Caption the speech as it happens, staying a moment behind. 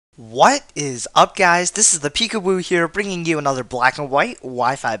What is up, guys? This is ThePikaWu here, bringing you another black and white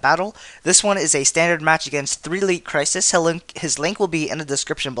Wi-Fi battle. This one is a standard match against 3 Elite Crisis. His link will be in the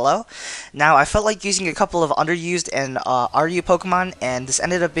description below. Now, I felt like using a couple of underused and RU Pokemon, and this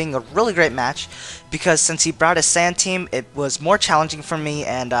ended up being a really great match, because since he brought a Sand team, it was more challenging for me,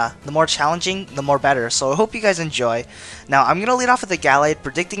 and the more challenging, the more better. So I hope you guys enjoy. Now, I'm going to lead off with the Gallade,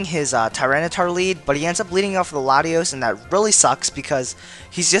 predicting his Tyranitar lead, but he ends up leading off with the Latios, and that really sucks, because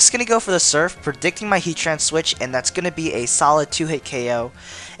he's just going to go for the Surf, predicting my Heatran switch, and that's going to be a solid 2-hit KO.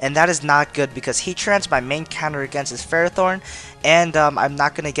 And that is not good, because Heatran's my main counter against his Ferrothorn, and I'm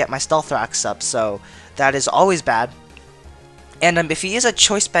not going to get my Stealth Rocks up, so that is always bad. And if he is a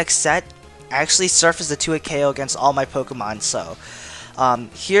Choice Spec set, actually Surf is the 2-hit KO against all my Pokemon, so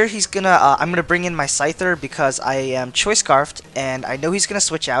here I'm gonna bring in my Scyther because I am Choice Scarfed, and I know he's gonna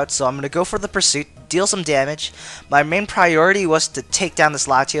switch out, so I'm gonna go for the Pursuit, deal some damage. My main priority was to take down this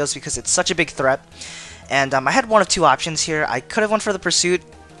Latios because it's such a big threat, and I had one of two options here. I could have went for the Pursuit,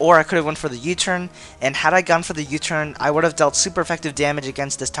 or I could have went for the U-turn, and had I gone for the U-turn, I would have dealt super effective damage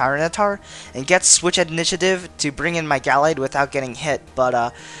against this Tyranitar, and get switch initiative to bring in my Gallade without getting hit,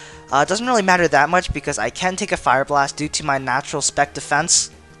 but it doesn't really matter that much because I can take a Fire Blast due to my natural spec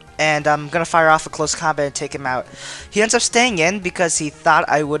defense, and I'm going to fire off a close combat and take him out. He ends up staying in because he thought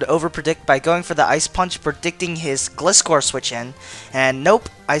I would overpredict by going for the Ice Punch, predicting his Gliscor switch in, and nope,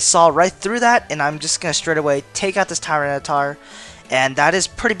 I saw right through that, and I'm just going to straight away take out this Tyranitar, and that is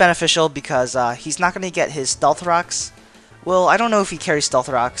pretty beneficial because he's not going to get his Stealth Rocks. Well, I don't know if he carries Stealth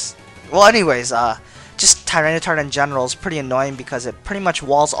Rocks. Well, anyways, just Tyranitar in general is pretty annoying because it pretty much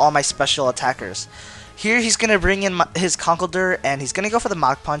walls all my special attackers. Here he's going to bring in his Conkeldurr, and he's going to go for the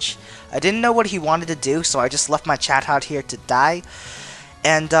Mach Punch. I didn't know what he wanted to do, so I just left my Chatot here to die.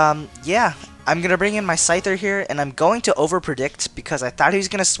 And yeah, I'm going to bring in my Scyther here, and I'm going to overpredict because I thought he was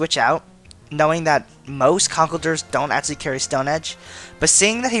going to switch out, knowing that most Conkeldurrs don't actually carry Stone Edge. But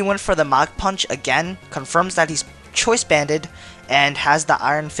seeing that he went for the Mach Punch again confirms that he's Choice Banded and has the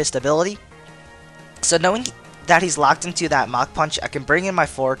Iron Fist ability. So knowing that he's locked into that Mach Punch, I can bring in my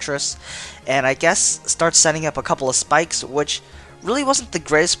Fortress, and I guess start setting up a couple of spikes, which really wasn't the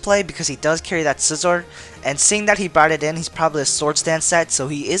greatest play because he does carry that Scizor, and seeing that he brought it in, he's probably a Swords Dance set, so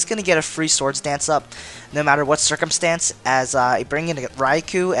he is going to get a free Swords Dance up no matter what circumstance, as I bring in a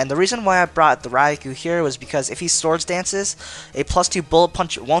Raikou. And the reason why I brought the Raikou here was because if he Swords Dances, a +2 Bullet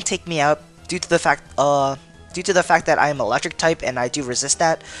Punch won't take me out due to the fact that I am electric type and I do resist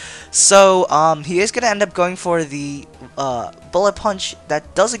that. So he is going to end up going for the Bullet Punch.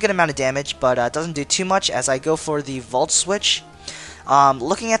 That does a good amount of damage, but doesn't do too much as I go for the Volt Switch.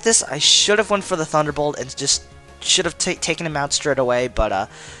 Looking at this, I should have went for the Thunderbolt and just should have taken him out straight away, but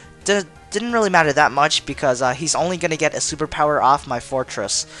didn't really matter that much because he's only going to get a superpower off my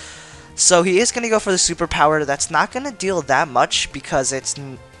Fortress. So he is going to go for the superpower. That's not going to deal that much because it's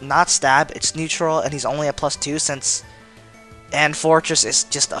not stab, it's neutral, and he's only at +2 and Fortress is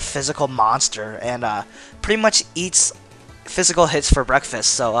just a physical monster and pretty much eats physical hits for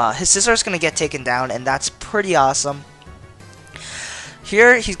breakfast. So his Scizor is going to get taken down, and that's pretty awesome.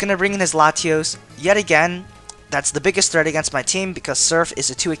 Here he's going to bring in his Latios yet again. That's the biggest threat against my team because Surf is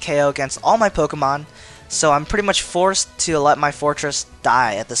a 2-hit KO against all my Pokemon. So I'm pretty much forced to let my Fortress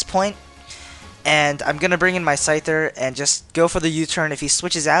die at this point. And I'm going to bring in my Scyther and just go for the U-turn. If he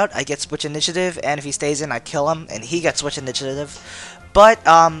switches out, I get Switch Initiative, and if he stays in, I kill him, and he gets Switch Initiative. But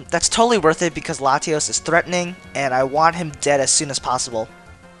that's totally worth it because Latios is threatening, and I want him dead as soon as possible.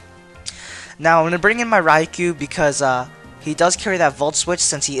 Now I'm going to bring in my Raikou because he does carry that Volt Switch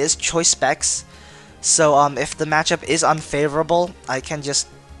since he is Choice Specs. So if the matchup is unfavorable, I can just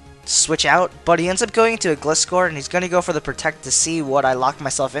switch out, but he ends up going into a Gliscor, and he's going to go for the Protect to see what I locked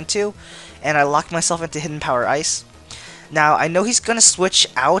myself into, and I locked myself into Hidden Power Ice. Now, I know he's going to switch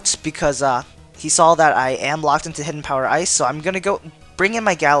out because he saw that I am locked into Hidden Power Ice, so I'm going to go bring in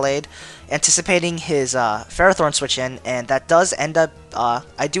my Gallade, anticipating his Ferrothorn switch in, and that does end up,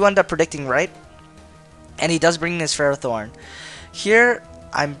 I do end up predicting right, and he does bring in his Ferrothorn. Here,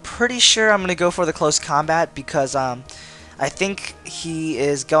 I'm pretty sure I'm going to go for the close combat because I think he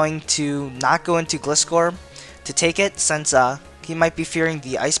is going to not go into Gliscor to take it since he might be fearing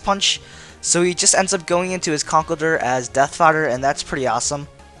the Ice Punch. So he just ends up going into his Conkeldurr as Death Fodder, and that's pretty awesome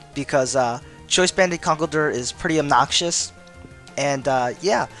because Choice Banded Conkeldurr is pretty obnoxious. And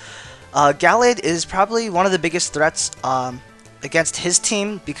yeah, Gallade is probably one of the biggest threats against his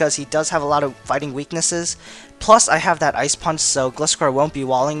team because he does have a lot of fighting weaknesses. Plus I have that Ice Punch, so Gliscor won't be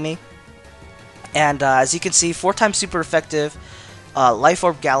walling me. And as you can see, 4 times super effective. Life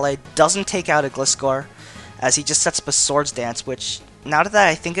Orb Gallade doesn't take out a Gliscor, as he just sets up a Swords Dance, which now that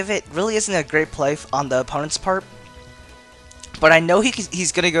I think of it, really isn't a great play on the opponent's part. But I know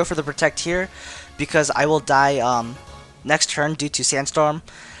he's going to go for the Protect here, because I will die next turn due to Sandstorm.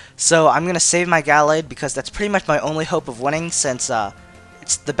 So I'm going to save my Gallade, because that's pretty much my only hope of winning, since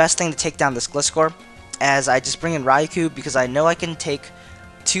it's the best thing to take down this Gliscor. As I just bring in Raikou, because I know I can take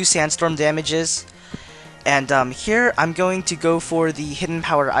 2 Sandstorm damages. And here I'm going to go for the Hidden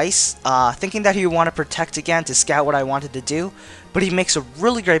Power Ice, thinking that he would want to Protect again to scout what I wanted to do. But he makes a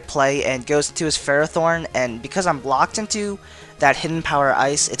really great play and goes into his Ferrothorn, and because I'm locked into that Hidden Power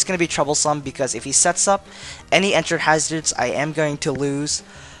Ice, it's going to be troublesome, because if he sets up any Entered Hazards, I am going to lose.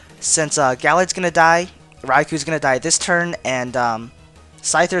 Since Gallade's going to die, Raikou's going to die this turn, and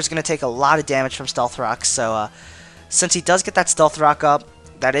Scyther is going to take a lot of damage from Stealth Rock. So since he does get that Stealth Rock up,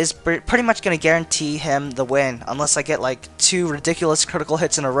 that is pretty much going to guarantee him the win, unless I get like 2 ridiculous critical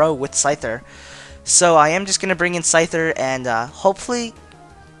hits in a row with Scyther. So I am just going to bring in Scyther and hopefully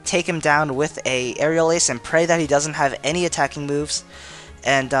take him down with a Aerial Ace and pray that he doesn't have any attacking moves.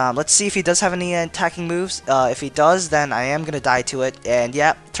 And let's see if he does have any attacking moves. If he does, then I am going to die to it. And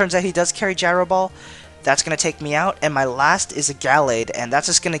yeah, turns out he does carry Gyro Ball. That's going to take me out, and my last is a Gallade, and that's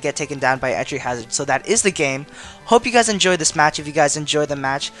just going to get taken down by Entry Hazard. So that is the game. Hope you guys enjoyed this match. If you guys enjoyed the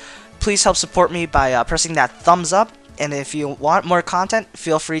match, please help support me by pressing that thumbs up, and if you want more content,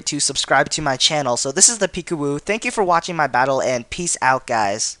 feel free to subscribe to my channel. So this is ThePikaWu. Thank you for watching my battle, and peace out,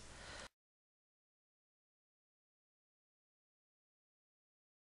 guys.